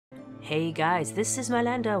Hey guys, this is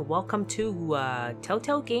Mylandah. Welcome to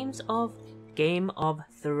Telltale Games of Game of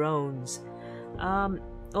Thrones.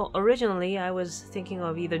 Well, originally I was thinking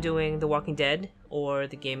of either doing The Walking Dead or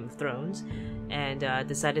the Game of Thrones, and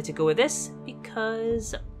decided to go with this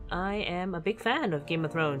because I am a big fan of Game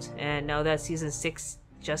of Thrones, and now that Season 6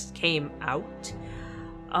 just came out,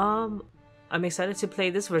 I'm excited to play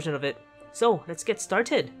this version of it. So, let's get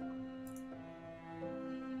started.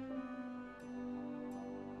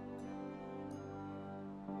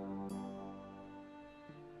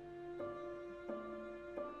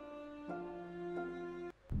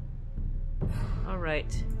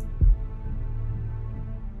 Alright.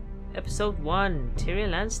 Episode 1,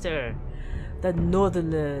 Tyrion Lannister. The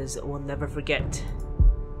Northerners will never forget.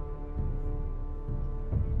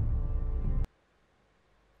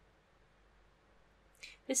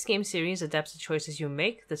 This game series adapts the choices you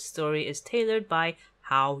make. The story is tailored by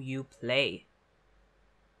how you play.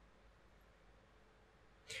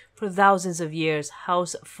 For thousands of years,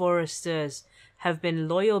 House Foresters have been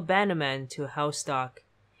loyal bannermen to House Stark.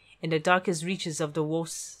 In the darkest reaches of the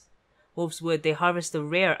Wolf's Wood, they harvest the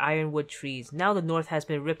rare ironwood trees. Now the North has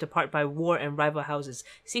been ripped apart by war, and rival houses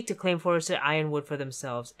seek to claim Forester ironwood for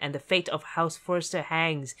themselves, and the fate of House Forester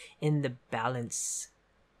hangs in the balance.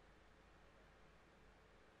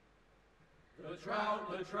 The trout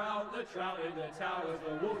in the towers,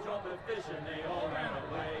 the wolves dropped the fish and they all ran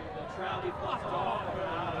away. The trout, he flopped off and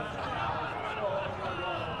out of the towers, the storms are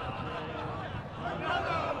rolling.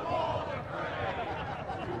 Another wall to pray.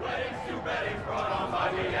 Two weddings brought on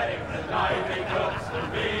by beheadings, the night they cooks to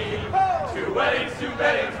me. Two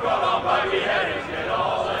weddings brought on by beheadings, yet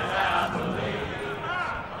all unhappily.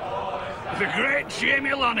 The great Jaime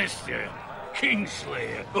Lannister,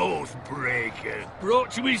 Kingslayer, Oathbreaker,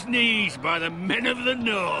 brought to his knees by the men of the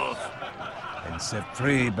North. And set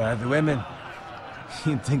free by the women.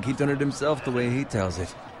 You'd think he'd done it himself the way he tells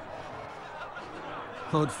it.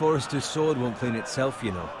 Lord Forrester's sword won't clean itself,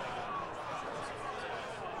 you know.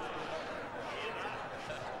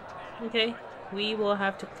 Okay, we will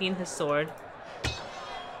have to clean his sword.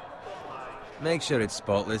 Make sure it's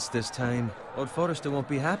spotless this time. Lord Forrester won't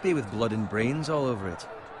be happy with blood and brains all over it.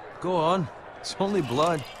 Go on, it's only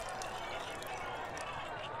blood.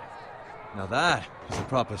 Now that is a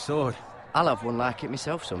proper sword. I'll have one like it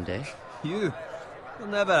myself someday. You'll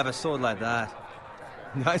never have a sword like that.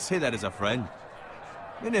 I say that as a friend.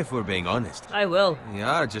 And if we're being honest. I will. You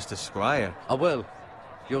are just a squire. I will.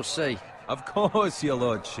 You'll see. Of course, your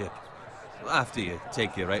lordship. After you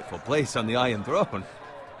take your rightful place on the Iron Throne.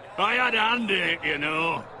 I had a hand in it, you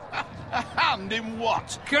know. A hand in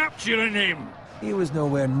what? Capturing him. He was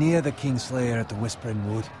nowhere near the Kingslayer at the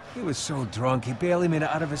Whispering Wood. He was so drunk he barely made it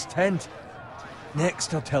out of his tent. Next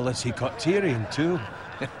he'll tell us he caught Tyrion too.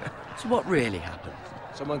 So what really happened?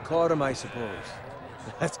 Someone caught him, I suppose.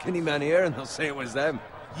 Ask any man here and they'll say it was them.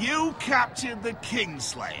 You captured the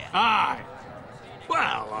Kingslayer? Aye.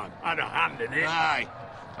 Well, I had a hand in it. Aye.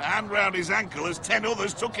 A hand round his ankle as 10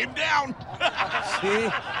 others took him down. See?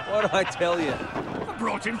 What'd I tell you? I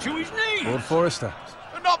brought him to his knees. Lord Forrester.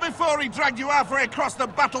 But not before he dragged you halfway across the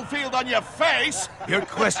battlefield on your face. You're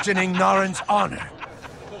questioning Norrin's honor.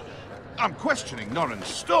 I'm questioning Norrin's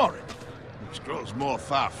story, which grows more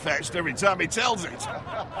far-fetched every time he tells it.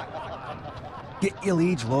 Get your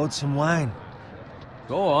liege lord some wine.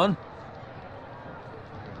 Go on.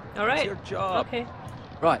 Alright. It's your job. Okay.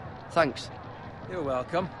 Right, thanks. You're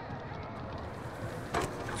welcome.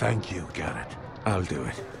 Thank you, Gared. I'll do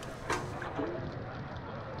it.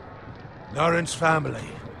 Norrin's family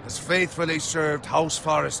has faithfully served House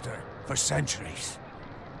Forrester for centuries.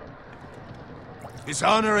 His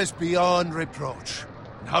honor is beyond reproach,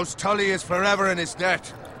 and House Tully is forever in his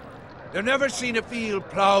debt. They've never seen a field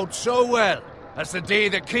ploughed so well as the day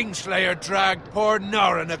the Kingslayer dragged poor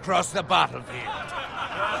Norrin across the battlefield.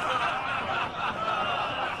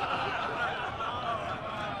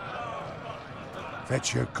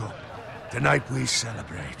 Fetch your cup. Tonight we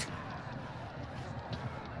celebrate.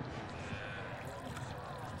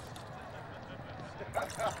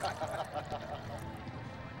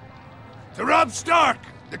 To Robb Stark,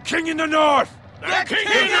 the King in the North! The King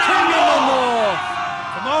in the North!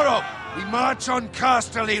 Tomorrow, we march on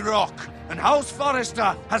Casterly Rock, and House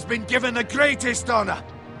Forrester has been given the greatest honor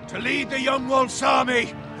to lead the Young Wolf's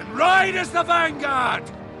army and ride as the vanguard!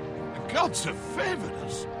 The gods have favored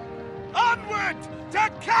us. Onward to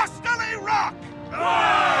Casterly Rock!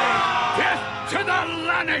 Death to the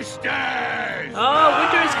Lannisters! Oh,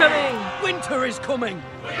 winter is coming! Winter is coming!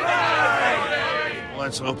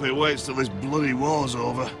 Let's hope it waits till this bloody war's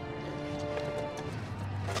over.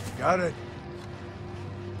 Got it.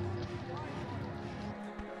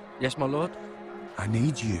 Yes, my lord? I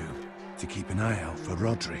need you to keep an eye out for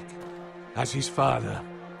Roderick. As his father,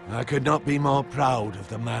 I could not be more proud of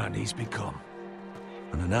the man he's become.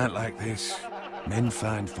 On a night like this, men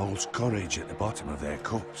find false courage at the bottom of their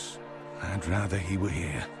cups. I'd rather he were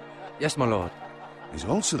here. Yes, my lord. There's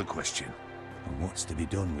also the question of what's to be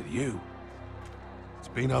done with you. It's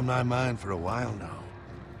been on my mind for a while now.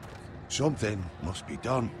 Something must be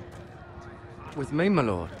done. With me, my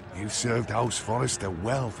lord? You've served House Forrester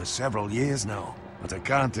well for several years now, but I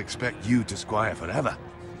can't expect you to squire forever.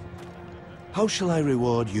 How shall I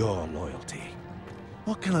reward your loyalty?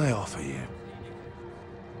 What can I offer you?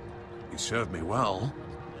 You served me well.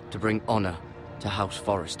 To bring honor to House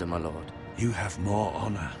Forrester, my lord. You have more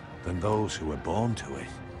honor than those who were born to it.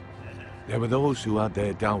 There were those who had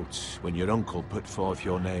their doubts when your uncle put forth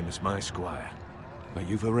your name as my squire. But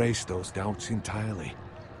you've erased those doubts entirely.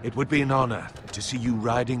 It would be an honor to see you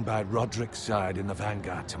riding by Roderick's side in the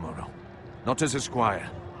vanguard tomorrow. Not as a squire,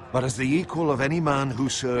 but as the equal of any man who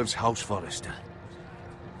serves House Forrester.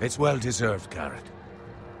 It's well deserved, Gared.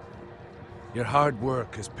 Your hard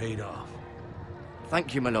work has paid off.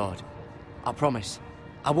 Thank you, my lord. I promise.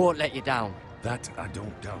 I won't let you down. That I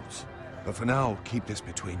don't doubt. But for now, keep this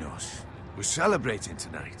between us. We're celebrating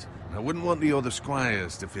tonight. I wouldn't want the other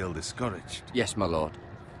squires to feel discouraged. Yes, my lord.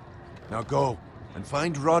 Now go, and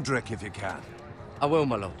find Roderick if you can. I will,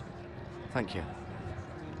 my lord. Thank you.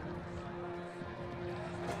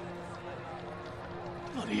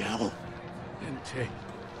 Bloody hell. Empty.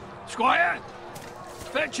 Squire!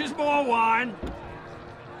 Fetch us more wine!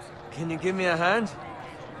 Can you give me a hand?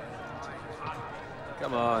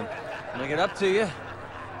 Come on. Can I get up to you?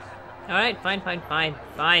 Alright, fine.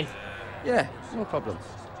 Yeah, no problem.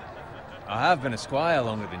 I have been a squire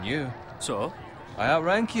longer than you. So? I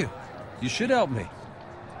outrank you. You should help me.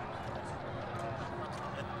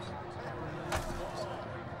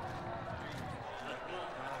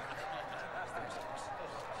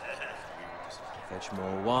 Fetch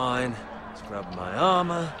more wine, scrub my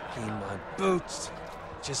armor, clean my boots.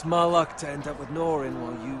 Just my luck to end up with Norin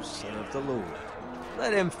while you serve the Lord.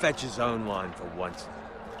 Let him fetch his own wine for once.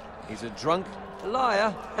 He's a drunk, a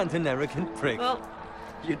liar, and an arrogant prick. Well,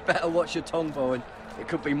 You'd better watch your tongue, Bowen. It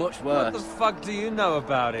could be much worse. What the fuck do you know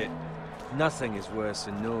about it? Nothing is worse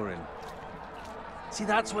than Norin. See,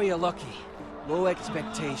 that's where you're lucky. Low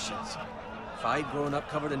expectations. If I'd grown up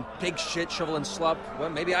covered in pig shit, shovel and slop, well,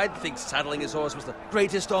 maybe I'd think saddling his horse was the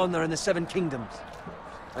greatest honor in the Seven Kingdoms.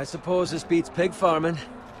 I suppose this beats pig farming.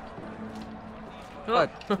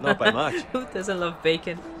 But not by much. who doesn't love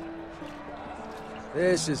bacon?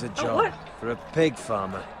 This is a job what? for a pig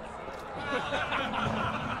farmer.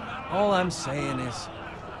 All I'm saying is,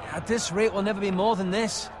 at this rate we'll never be more than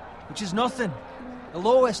this, which is nothing. The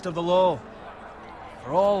lowest of the low.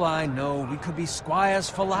 For all I know, we could be squires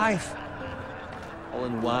for life. All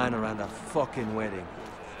in wine around a fucking wedding.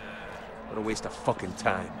 What a waste of fucking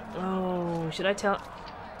time. Oh, should I tell...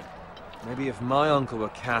 Maybe if my uncle were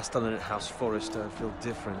castellan at House Forrester, I'd feel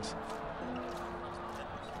different.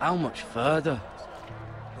 How much further?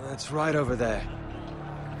 That's right over there.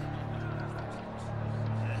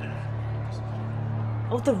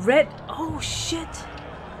 Oh, the red... Oh, shit.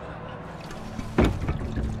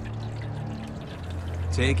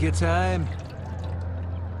 Take your time.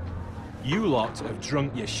 You lot have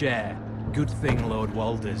drunk your share. Good thing Lord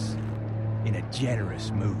Walder's in a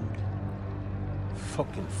generous mood.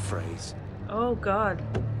 Fucking phrase. Oh, God.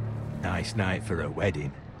 Nice night for a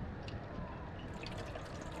wedding.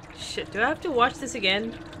 Shit, do I have to watch this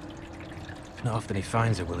again? Not often he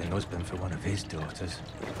finds a willing husband for one of his daughters.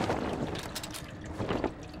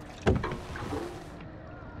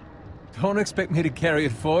 Don't expect me to carry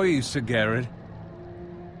it for you, Sir Gared.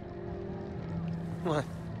 What?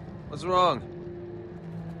 What's wrong?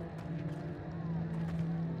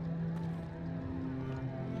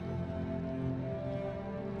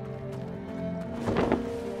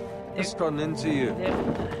 What's gotten into you?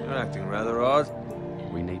 You're acting rather odd.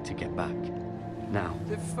 We need to get back. Now.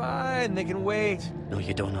 They're fine, they can wait. No,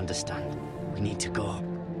 you don't understand. We need to go.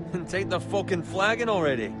 And take the fucking flagon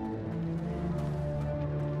already.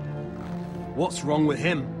 What's wrong with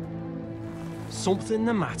him? Something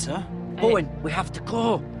the matter? Bowen, we have to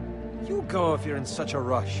go. You go if you're in such a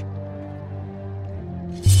rush.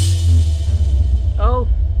 Oh,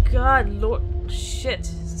 God, Lord... Shit,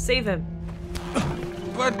 save him.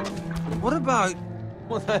 But what about...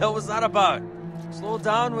 What the hell was that about? Slow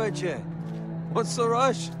down, would you? What's the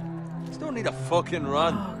rush? There's no need to fucking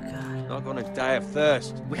run. Oh, God. Not gonna die of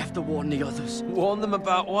thirst. We have to warn the others. Warn them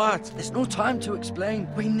about what? There's no time to explain.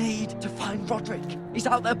 We need to find Roderick. He's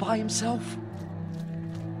out there by himself.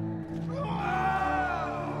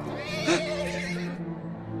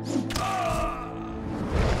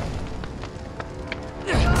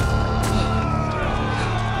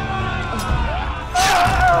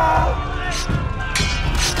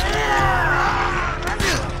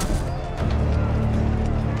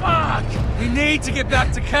 need to get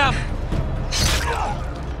back to camp!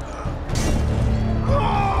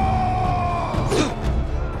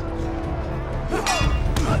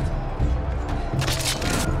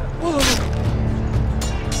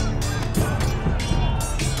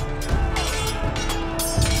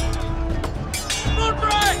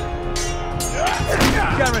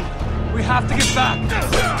 Gared, we have to get back!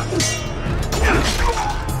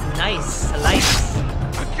 Nice, slice.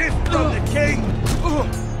 A gift from the king!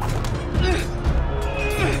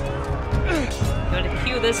 Gotta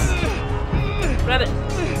cue this. Grab it.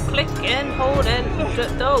 Click and hold and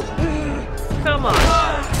no. Come on.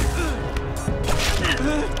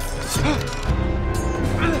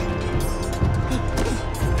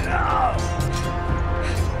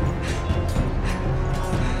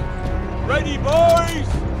 Ready, boys!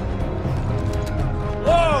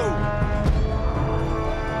 Whoa!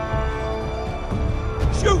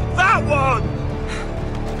 Shoot that one!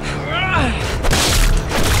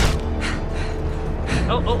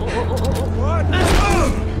 Oh. What?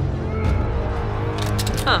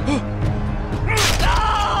 Huh.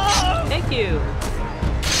 Thank you.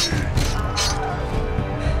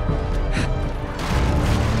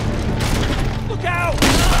 Look out!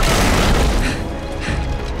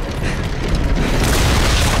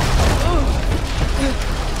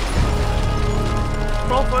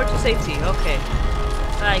 Roll forward to safety. Okay.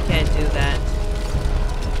 I can't do that.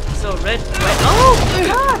 So red. Oh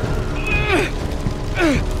God!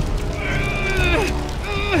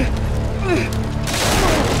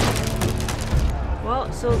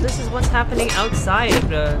 Well, so this is what's happening outside of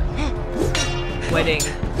the wedding.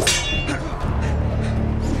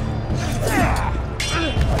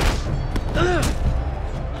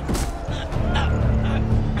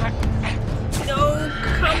 No,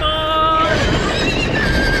 come on!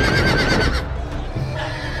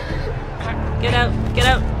 Get out, get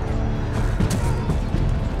out!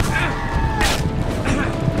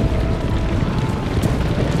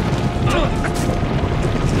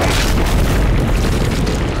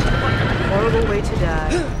 Horrible way to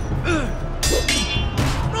die.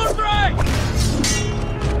 Run right!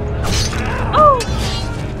 Oh!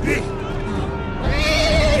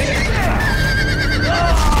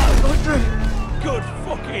 Good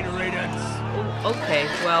fucking riddance! Okay,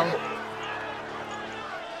 well.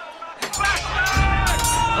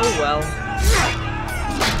 Oh well.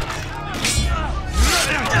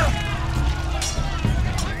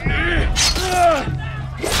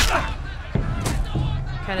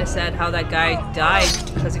 Kinda sad how that guy died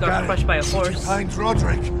because he got crushed by a horse. Find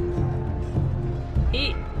Roderick.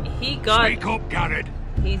 He got. Speak up, Gared.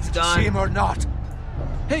 He's See gone. him or not?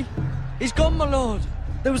 Hey, he's gone, my lord.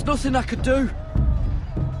 There was nothing I could do.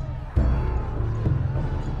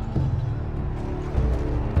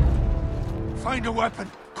 Find a weapon,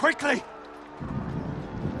 quickly!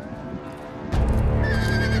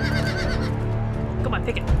 Come on,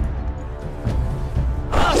 pick it.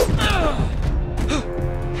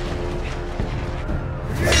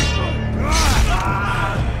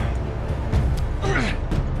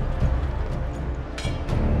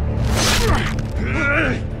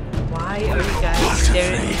 Why are you guys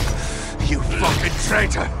staring? You fucking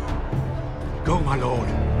traitor! Go, my lord,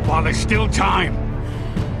 while there's still time.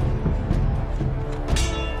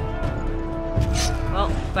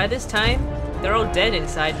 Well, by this time, they're all dead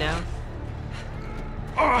inside now.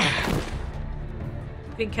 I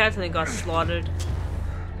think Kathleen got slaughtered.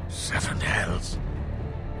 7 hells.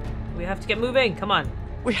 We have to get moving. Come on.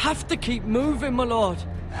 We have to keep moving, my lord.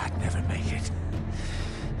 I'd never make it.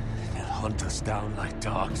 They'll hunt us down like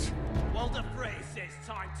dogs. Well, the phrase says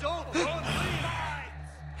time. Don't run,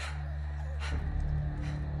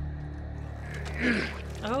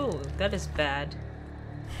 Oh, that is bad.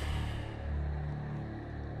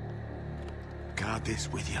 Guard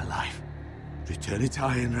this with your life. Return it to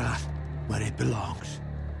Ironrath, where it belongs.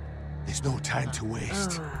 There's no time to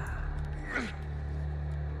waste.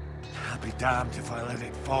 I'll be damned if I let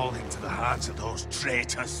it fall into the hands of those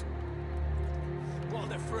traitors. Well,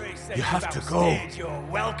 the phrase says You have to go. stage, you're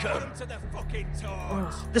welcome to the fucking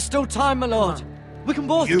torch. There's still time, my lord. We can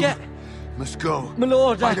both You get... must go. My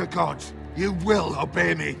lord, By the gods, you will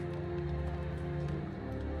obey me.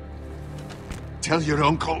 Tell your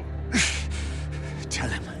uncle. Tell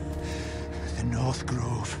him. The North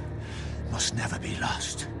Grove must never be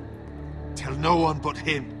lost. Tell no one but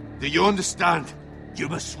him. Do you understand? You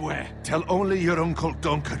must swear. Tell only your Uncle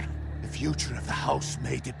Duncan. The future of the house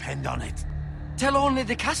may depend on it. Tell only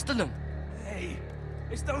the Castellan. Hey,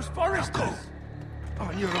 it's those Now foresters. go.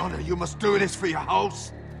 On your honor, you must do this for your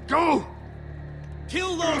house. Go!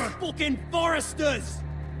 Kill those fucking foresters.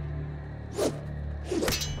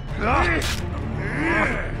 Ah!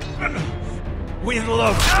 We'd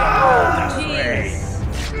love to hold that way. Jeez.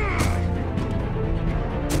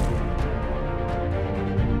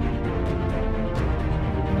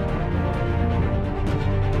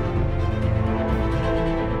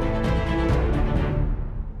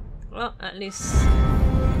 Well, at least.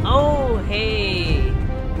 Oh, hey.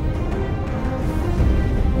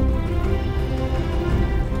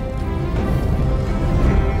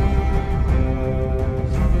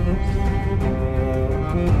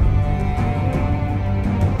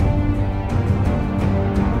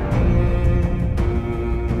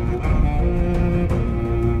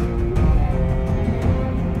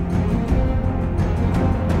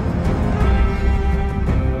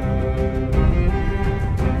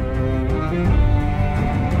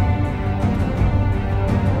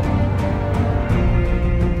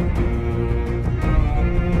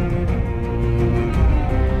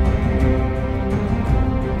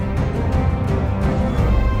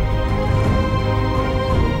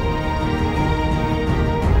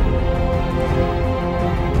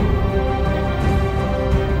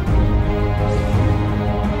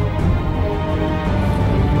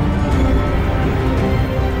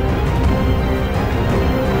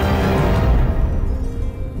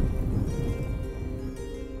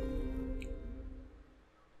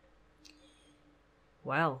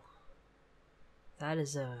 Well, that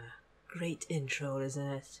is a great intro, isn't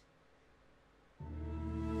it?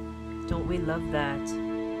 Don't we love that?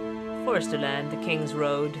 Forresterland, the King's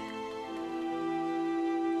Road.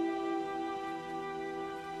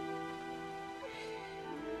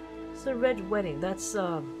 It's a Red Wedding. That's,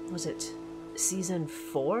 was it season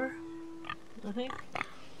 4? I think.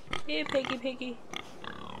 Hey, Piggy.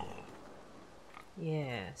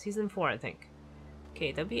 Yeah, season 4, I think.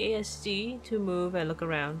 Okay, WASD to move and look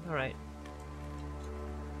around. Alright.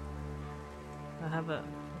 I have a...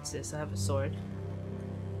 what's this? I have a sword.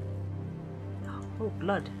 Oh,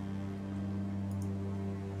 blood.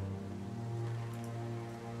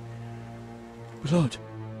 Blood.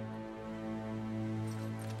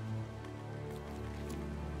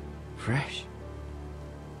 Fresh.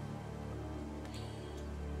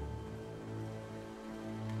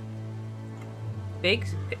 Big.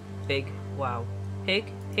 Wow.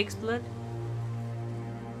 Pig's blood?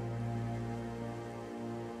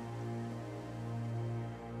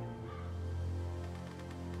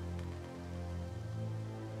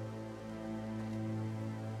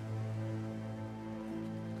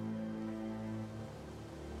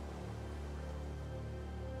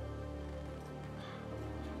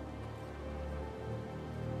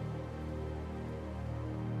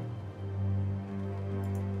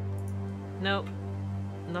 Nope.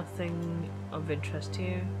 Nothing of interest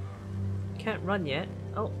here. Can't run yet.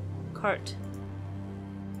 Oh, cart.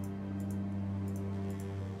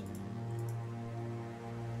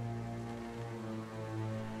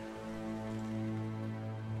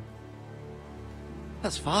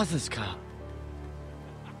 That's Father's car.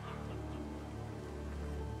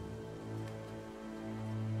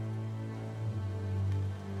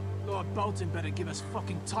 Lord Bolton better give us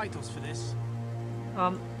fucking titles for this.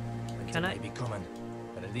 Can I? Maybe coming,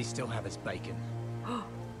 but at least still have his bacon.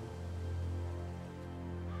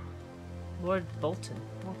 Lord Bolton.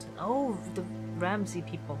 Oh, the Ramsey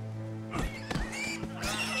people.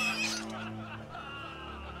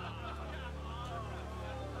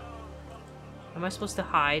 Am I supposed to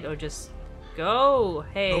hide or just go?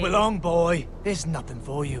 Hey. Move along, boy. There's nothing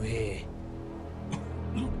for you here.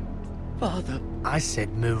 Father. I said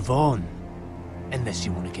move on. Unless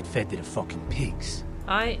you want to get fed to the fucking pigs.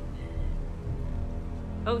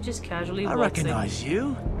 Oh, just casually I waltzing. recognize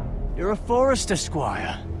you. You're a Forrester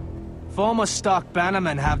squire. Former Stark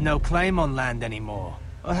bannermen have no claim on land anymore.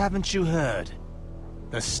 Or haven't you heard?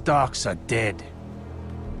 The Starks are dead.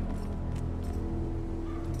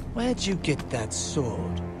 Where'd you get that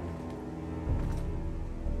sword?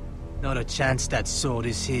 Not a chance that sword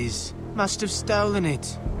is his. Must have stolen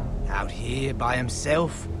it. Out here by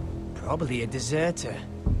himself. Probably a deserter.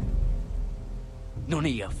 None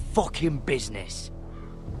of your fucking business.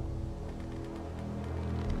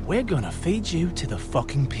 We're gonna feed you to the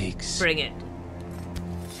fucking pigs. Bring it.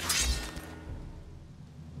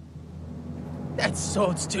 That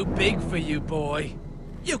sword's too big for you, boy.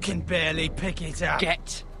 You can barely pick it up.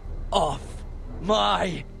 Get off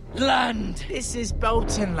my land! This is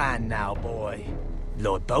Bolton land now, boy.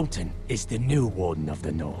 Lord Bolton is the new Warden of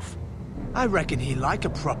the North. I reckon he like a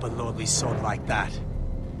proper lordly sword like that.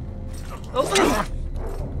 Oh.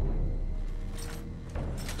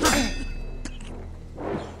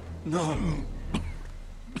 No.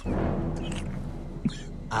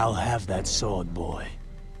 I'll have that sword, boy.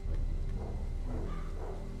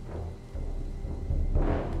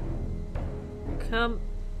 Come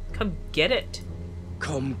get it.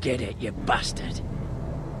 Come get it, you bastard.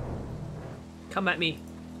 Come at me.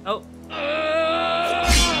 Oh.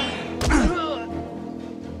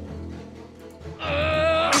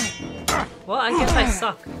 Well, I guess I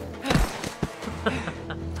suck.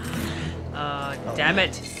 Damn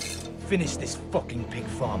it. Finish this fucking pig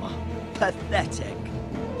farmer. Pathetic.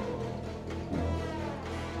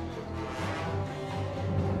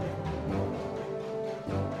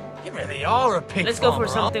 You really are a pig Let's go farmer.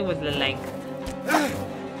 for something with the length.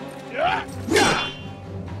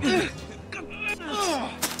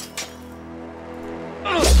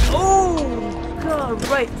 Oh, God,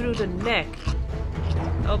 right through the neck.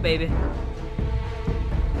 Oh, baby.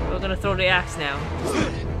 We're gonna throw the axe now.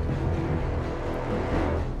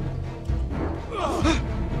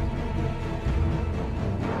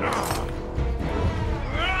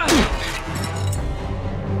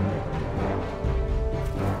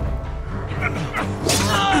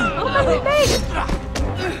 Oh, my leg!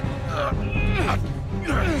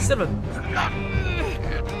 Son of a...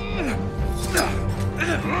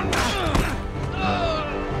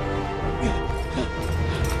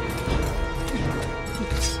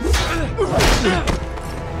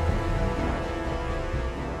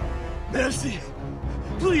 Mercy!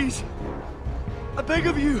 Please! I beg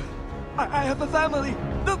of you! I have a family!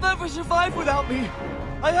 They'll never survive without me!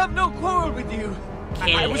 I have no quarrel with you!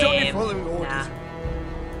 I was only him. following orders. Nah.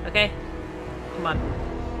 Okay. Come on.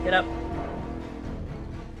 Get up.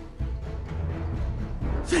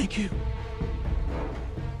 Thank you.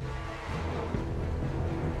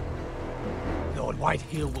 Lord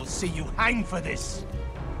Whitehill will see you hang for this.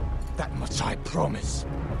 That much I promise.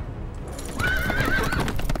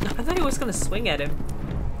 I thought he was gonna swing at him.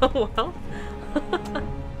 Oh well.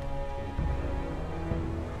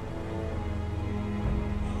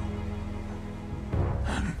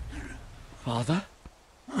 Father?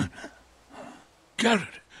 Gared,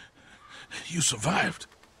 you survived.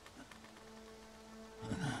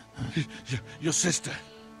 Your sister.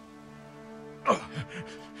 Oh,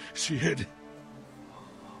 she hid.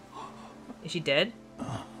 Is she dead?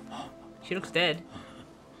 She looks dead.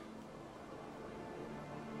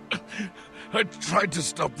 I tried to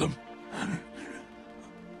stop them.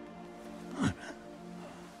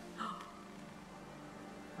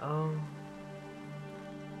 Oh.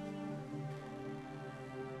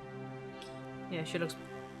 Yeah, she looks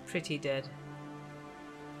pretty dead.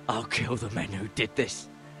 I'll kill the men who did this.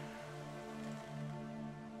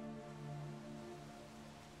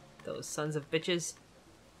 Those sons of bitches.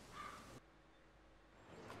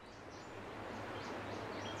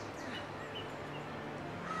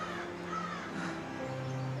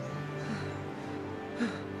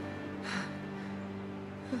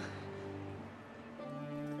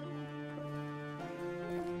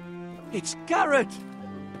 It's Gared!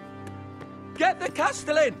 Get the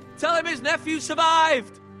Castellan! Tell him his nephew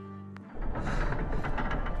survived!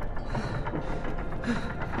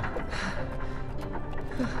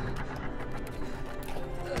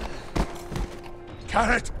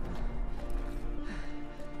 Gared!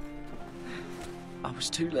 I was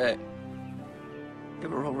too late. They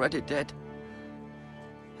were already dead.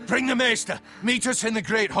 Bring the Maester. Meet us in the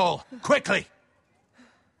Great Hall. Quickly!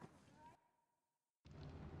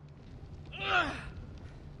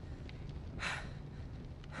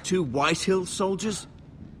 Two Whitehill soldiers?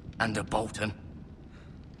 And a Bolton.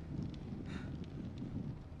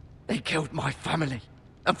 They killed my family.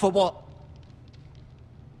 And for what?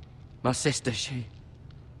 My sister,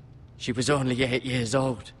 she was only 8 years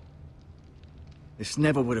old. This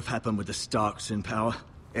never would have happened with the Starks in power.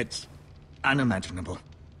 It's unimaginable.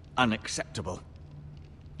 Unacceptable.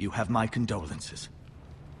 You have my condolences.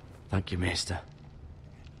 Thank you, Maester.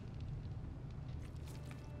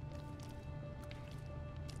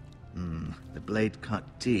 The blade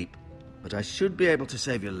cut deep, but I should be able to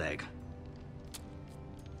save your leg.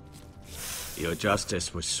 Your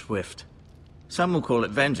justice was swift. Some will call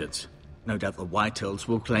it vengeance. No doubt the Whitehills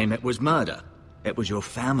will claim it was murder. It was your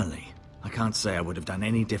family. I can't say I would have done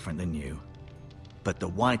any different than you. But the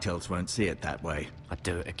Whitehills won't see it that way. I'd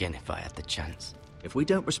do it again if I had the chance. If we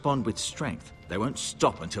don't respond with strength, they won't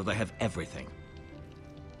stop until they have everything.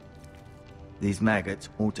 These maggots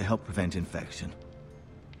ought to help prevent infection.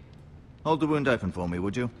 Hold the wound open for me,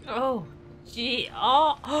 would you? Oh, gee.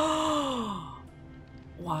 Oh.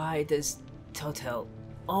 Why does Telltale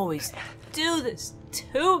always do this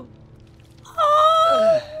to...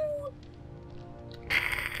 Oh.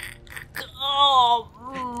 Oh,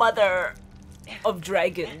 mother of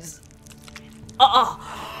dragons.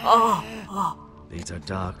 These are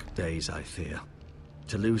dark days, I fear.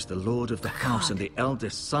 To lose the Lord of the House and the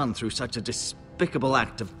eldest son through such a despicable despicable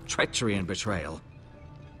act of treachery and betrayal.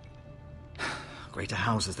 Greater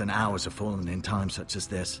houses than ours have fallen in times such as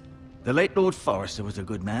this. The late Lord Forrester was a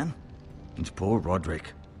good man. And poor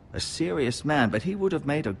Roderick. A serious man, but he would have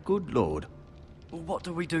made a good lord. Well, what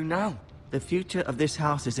do we do now? The future of this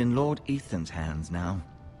house is in Lord Ethan's hands now.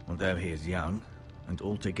 Although he is young, and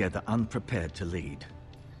altogether unprepared to lead.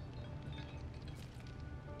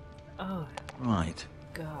 Oh, Right.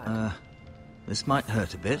 God. This might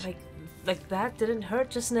hurt a bit. Like that didn't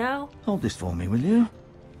hurt just now? Hold this for me, will you?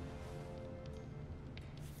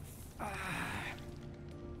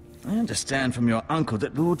 I understand from your uncle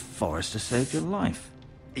that Lord Forrester saved your life.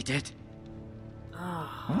 He did.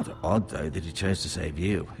 Rather odd, though, that he chose to save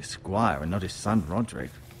you, his squire, and not his son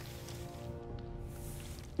Roderick.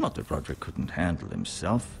 Not that Roderick couldn't handle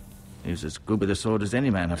himself. He was as good with a sword as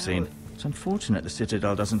any man I've seen. It's unfortunate the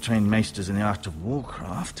Citadel doesn't train maesters in the art of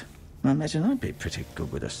warcraft. I imagine I'd be pretty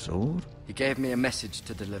good with a sword. He gave me a message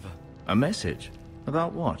to deliver. A message?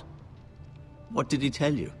 About what? What did he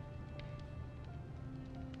tell you?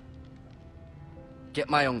 Get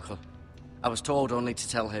my uncle. I was told only to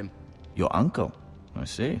tell him. Your uncle? I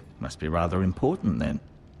see. Must be rather important, then.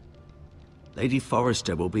 Lady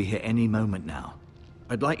Forrester will be here any moment now.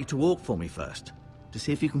 I'd like you to walk for me first, to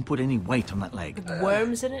see if you can put any weight on that leg. With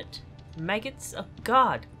worms in it? Maggots? Oh,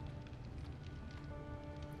 God.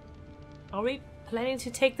 Are we planning to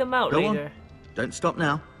take them out Go later? on. Don't stop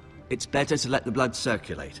now. It's better to let the blood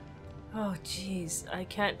circulate. Oh, jeez. I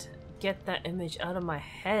can't get that image out of my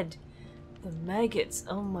head. The maggots.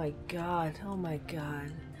 Oh, my God. Oh, my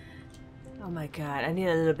God. Oh, my God. I need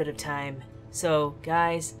a little bit of time. So,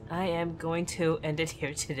 guys, I am going to end it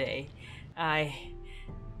here today.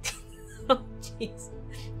 Oh, jeez.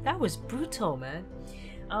 That was brutal, man.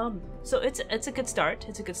 So it's a good start.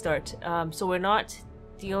 It's a good start. So we're not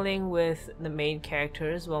dealing with the main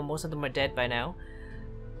characters. Well, most of them are dead by now.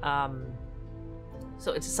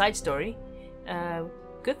 So it's a side story.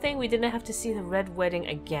 Good thing we didn't have to see the Red Wedding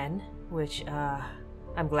again, which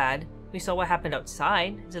I'm glad. We saw what happened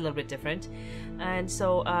outside. It's a little bit different. And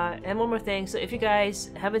so, and one more thing. So if you guys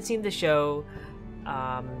haven't seen the show,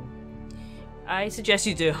 I suggest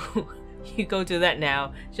you do. You go do that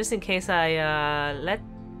now, just in case I let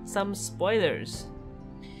some spoilers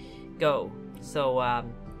go. So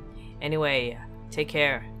anyway, take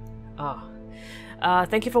care.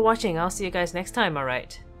 Thank you for watching. I'll see you guys next time.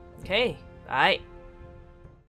 Alright. Okay, bye.